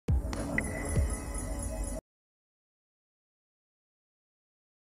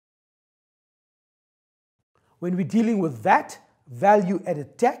when we're dealing with VAT, value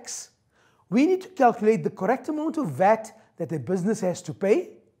added tax, we need to calculate the correct amount of VAT that the business has to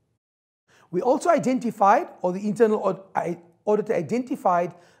pay. We also identified, or the internal auditor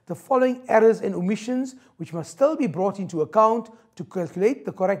identified, the following errors and omissions which must still be brought into account to calculate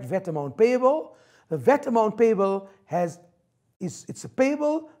the correct VAT amount payable. The VAT amount payable it's a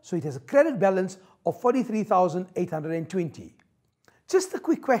payable, so it has a credit balance of 43,820. Just a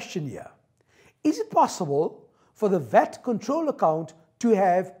quick question here. Is it possible for the VAT control account to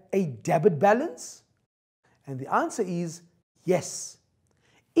have a debit balance? And the answer is yes.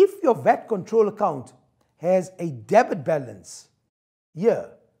 If your VAT control account has a debit balance,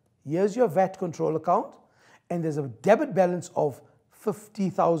 here's your VAT control account, and there's a debit balance of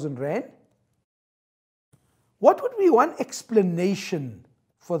 50,000 Rand. What would be one explanation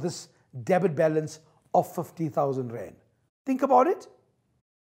for this debit balance of 50,000 Rand? Think about it.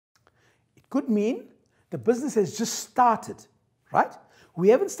 It could mean the business has just started, right? We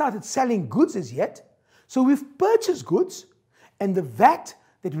haven't started selling goods as yet, so we've purchased goods, and the VAT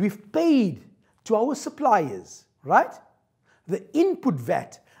that we've paid to our suppliers, right? The input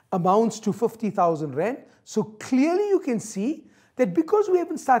VAT amounts to 50,000 Rand. So clearly you can see that because we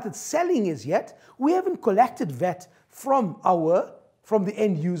haven't started selling as yet, we haven't collected VAT from the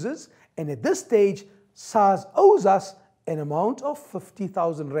end users, and at this stage, SARS owes us an amount of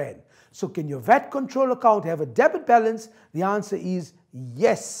 50,000 Rand. So can your VAT control account have a debit balance? The answer is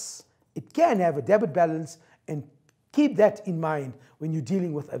yes, it can have a debit balance, and keep that in mind when you're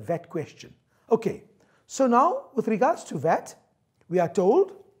dealing with a VAT question. Okay, so now with regards to VAT, we are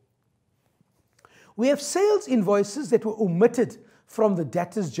told we have sales invoices that were omitted from the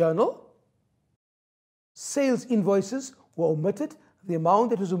debtors journal. Sales invoices were omitted. The amount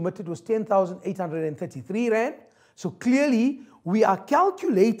that was omitted was 10,833 Rand. So clearly we are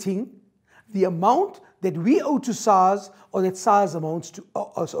calculating the amount that we owe to SARS, or that SARS owes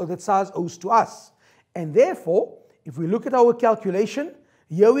to us. And therefore, if we look at our calculation,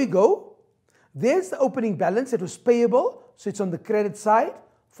 here we go. There's the opening balance that was payable, so it's on the credit side,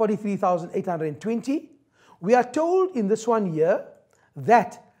 43,820. We are told in this one here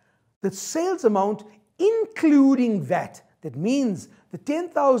that the sales amount including VAT, that means the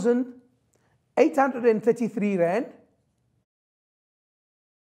 10,833 Rand,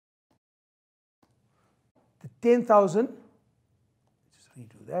 the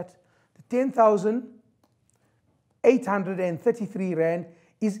 10,833 Rand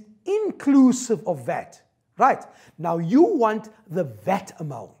is inclusive of VAT. Right, now you want the VAT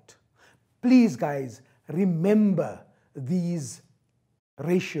amount. Please guys, remember these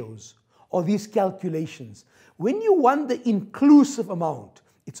ratios or these calculations. When you want the inclusive amount,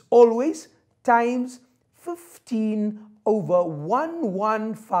 it's always times 15 over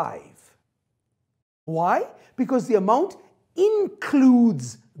 115. Why? Because the amount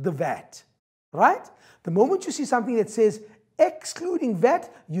includes the VAT, right? The moment you see something that says excluding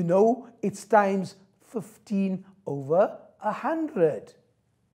VAT, you know it's times 15 over 100.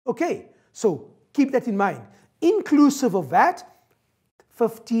 Okay, so keep that in mind. Inclusive of VAT,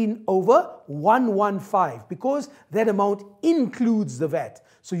 15 over 115, because that amount includes the VAT.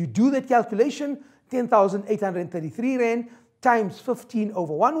 So you do that calculation, 10,833 Rand times 15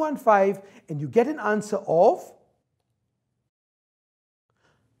 over 115, and you get an answer of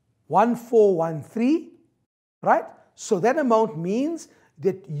 1413, right? So that amount means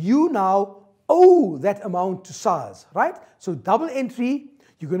that you now owe that amount to SARS, right? So double entry,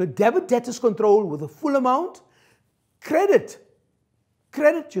 you're going to debit debtors control with the full amount, credit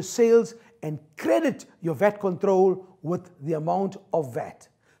your sales, and credit your VAT control with the amount of VAT.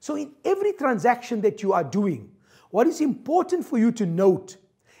 So in every transaction that you are doing, what is important for you to note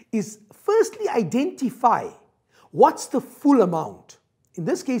is firstly identify what's the full amount. In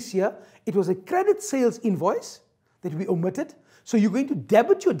this case here, it was a credit sales invoice that we omitted. So you're going to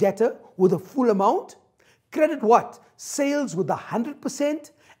debit your debtor with a full amount, credit what? Sales with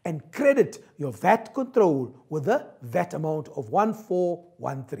 100%, and credit your VAT control with the VAT amount of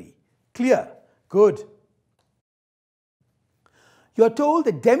 1413. Clear? Good. You are told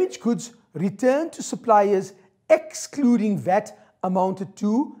that damaged goods returned to suppliers excluding VAT amounted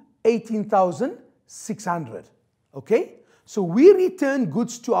to 18,600. Okay? So we return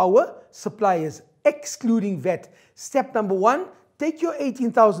goods to our suppliers excluding VAT. Step number one, take your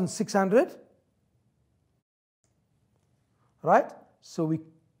 18,600, right? So we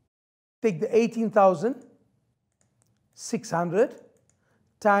take the 18,600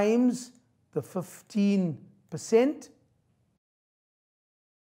 times the 15%,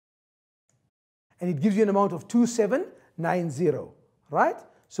 and it gives you an amount of 2790, right?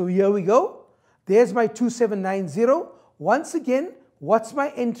 So here we go. There's my 2790. Once again, what's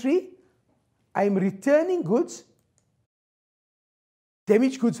my entry? I'm returning goods.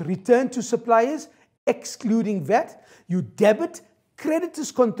 Damaged goods returned to suppliers, excluding VAT. You debit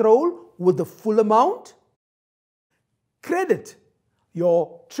creditors control with the full amount. Credit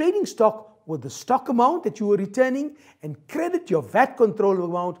your trading stock with the stock amount that you were returning, and credit your VAT control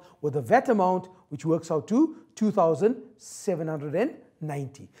amount with the VAT amount, which works out to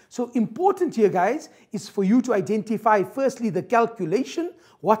 2,790. So important here, guys, is for you to identify firstly the calculation,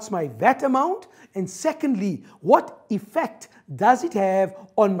 what's my VAT amount, and secondly, what effect does it have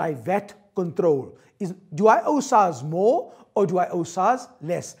on my VAT control? Do I owe SARS more or do I owe SARS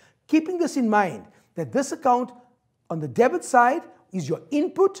less? Keeping this in mind, that this account on the debit side is your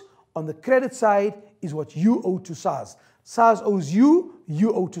input, on the credit side is what you owe to SARS. SARS owes you,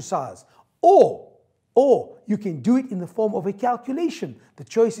 you owe to SARS. Or you can do it in the form of a calculation. The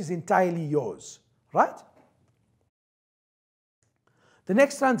choice is entirely yours, right? The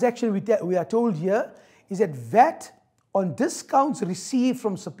next transaction we are told here is that VAT on discounts received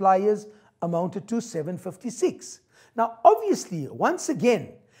from suppliers amounted to 756. Now, obviously, once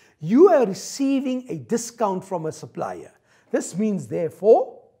again, you are receiving a discount from a supplier. This means,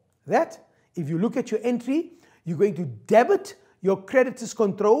 therefore, that if you look at your entry, you're going to debit your creditors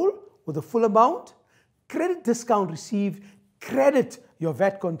control with the full amount, credit discount received, credit your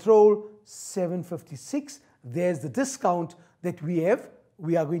VAT control, 756. There's the discount that we are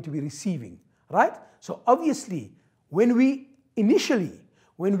going to be receiving, right? So obviously, when we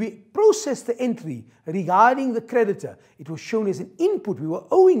processed the entry regarding the creditor, it was shown as an input. We were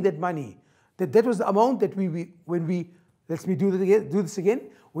owing that money. That was the amount that let me do this again.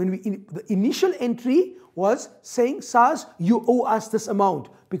 The initial entry was saying, SARS, you owe us this amount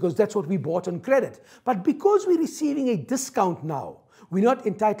because that's what we bought on credit. But because we're receiving a discount now, we're not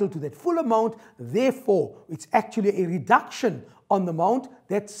entitled to that full amount. Therefore, it's actually a reduction on the amount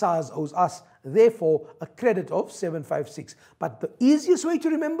that SARS owes us. Therefore, a credit of 756. But the easiest way to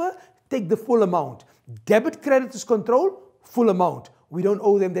remember, take the full amount. Debit creditors control, full amount. We don't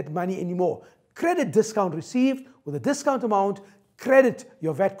owe them that money anymore. Credit discount received with a discount amount, credit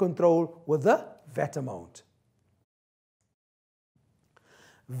your VAT control with the VAT amount.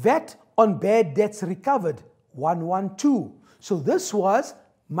 VAT on bad debts recovered, 112. So this was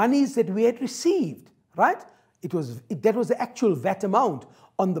monies that we had received, right? That was the actual VAT amount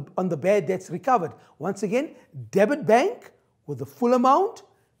on the bad debts recovered. Once again, debit bank with the full amount,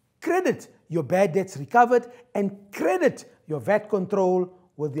 credit your bad debts recovered, and credit your VAT control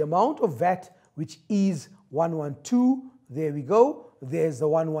with the amount of VAT, which is 112. There we go. There's the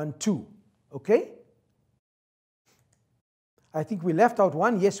 112. Okay? I think we left out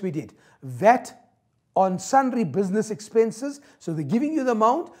one. Yes, we did. VAT on sundry business expenses. So they're giving you the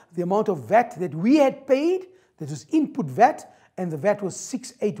amount of VAT that we had paid, that was input VAT, and the VAT was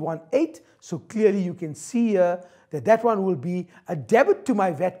 6818. So clearly you can see here that one will be a debit to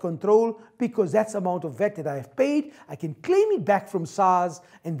my VAT control because that's the amount of VAT that I have paid. I can claim it back from SARS,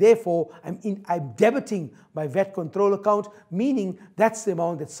 and therefore I'm debiting my VAT control account, meaning that's the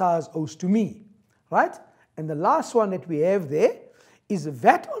amount that SARS owes to me, right? And the last one that we have there is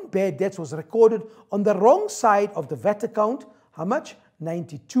VAT on bad debts was recorded on the wrong side of the VAT account. How much?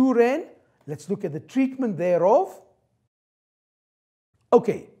 92 Rand. Let's look at the treatment thereof.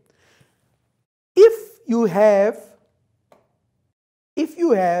 Okay. If you have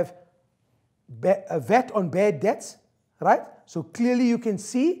a VAT on bad debts, right? So clearly you can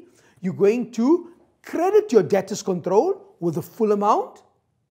see you're going to credit your debtors control with the full amount,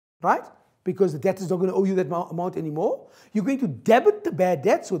 right? Because the debtor is not going to owe you that amount anymore. You're going to debit the bad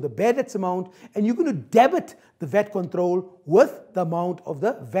debts with the bad debts amount, and you're going to debit the VAT control with the amount of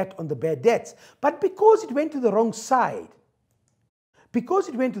the VAT on the bad debts. But because it went to the wrong side,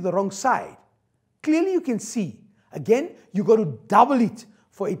 clearly you can see, again, you got to double it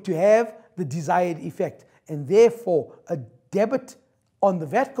for it to have the desired effect. And therefore, a debit on the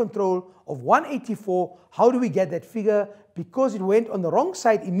VAT control of 184, how do we get that figure? Because it went on the wrong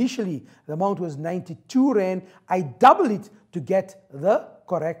side initially, the amount was 92 Rand. I double it to get the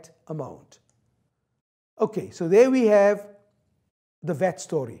correct amount. Okay, so there we have the VAT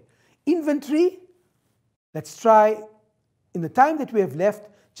story. Inventory, let's try, in the time that we have left,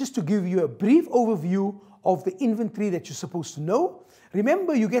 just to give you a brief overview of the inventory that you're supposed to know.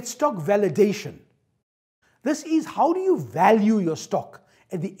 Remember, you get stock validation. This is how do you value your stock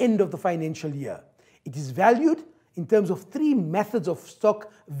at the end of the financial year. It is valued in terms of 3 methods of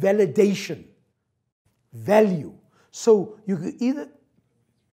stock validation. Value. So you're either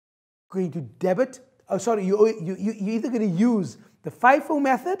going to you're either going to use the FIFO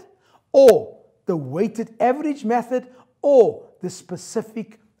method or the weighted average method, or the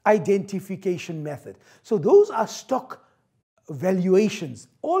specific identification method. So those are stock valuations.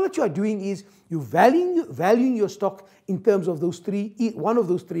 All that you are doing is you're valuing your stock in terms of those one of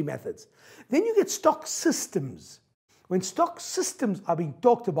those three methods. Then you get stock systems. When stock systems are being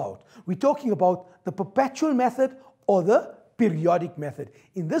talked about, we're talking about the perpetual method or the periodic method.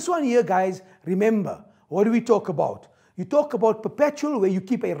 In this one here, guys, remember, what do we talk about? You talk about perpetual, where you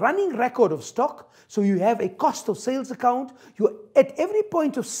keep a running record of stock. So you have a cost of sales account. At every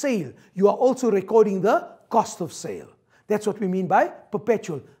point of sale, you are also recording the cost of sale. That's what we mean by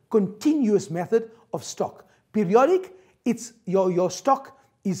perpetual, continuous method of stock. Periodic, it's your stock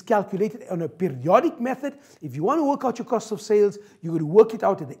is calculated on a periodic method. If you want to work out your cost of sales, you're going to work it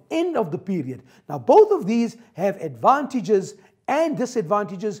out at the end of the period. Now, both of these have advantages and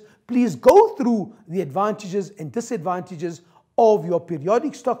disadvantages. Please go through the advantages and disadvantages of your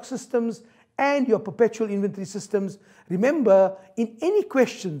periodic stock systems and your perpetual inventory systems. Remember, in any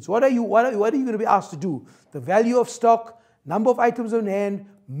questions, what are you going to be asked to do? The value of stock, number of items on hand,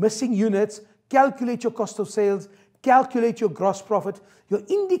 missing units, calculate your cost of sales, calculate your gross profit. Your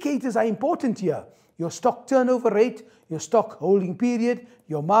indicators are important here. Your stock turnover rate, your stock holding period,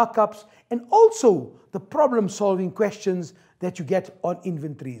 your markups, and also the problem-solving questions that you get on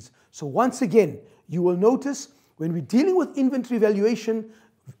inventories. So once again, you will notice when we're dealing with inventory valuation,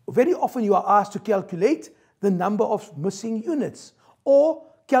 very often you are asked to calculate the number of missing units, or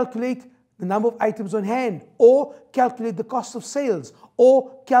calculate the number of items on hand, or calculate the cost of sales,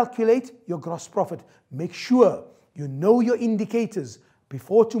 or calculate your gross profit. Make sure you know your indicators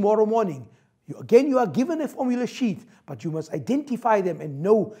before tomorrow morning. You are given a formula sheet, but you must identify them and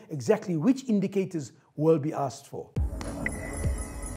know exactly which indicators will be asked for.